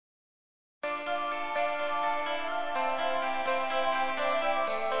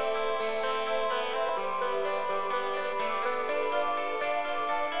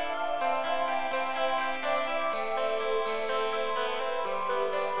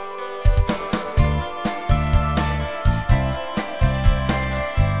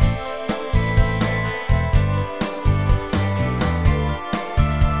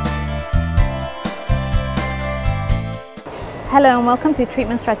Hello and welcome to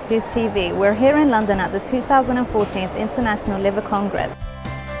Treatment Strategies TV. We're here in London at the 2014 International Liver Congress.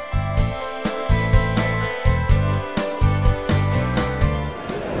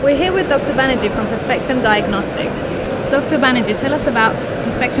 We're here with Dr Banerjee from Perspectum Diagnostics. Dr Banerjee, tell us about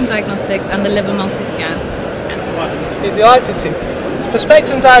Perspectum Diagnostics and the liver multi-scan. Be delighted to.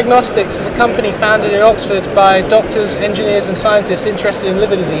 Perspectum Diagnostics is a company founded in Oxford by doctors, engineers and scientists interested in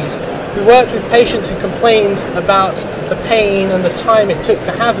liver disease. We worked with patients who complained about the pain and the time it took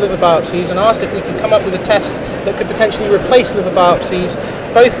to have liver biopsies and asked if we could come up with a test that could potentially replace liver biopsies,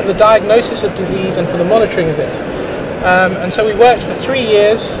 both for the diagnosis of disease and for the monitoring of it. And so we worked for 3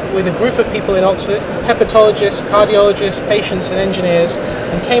 years with a group of people in Oxford, hepatologists, cardiologists, patients and engineers,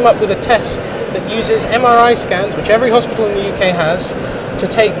 and came up with a test that uses MRI scans, which every hospital in the UK has, to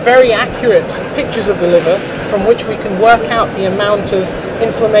take very accurate pictures of the liver from which we can work out the amount of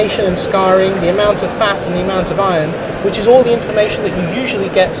inflammation and scarring, the amount of fat and the amount of iron, which is all the information that you usually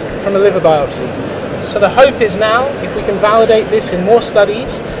get from a liver biopsy. So the hope is now, if we can validate this in more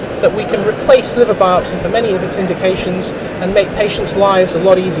studies, that we can replace liver biopsy for many of its indications and make patients' lives a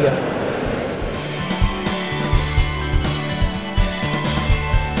lot easier.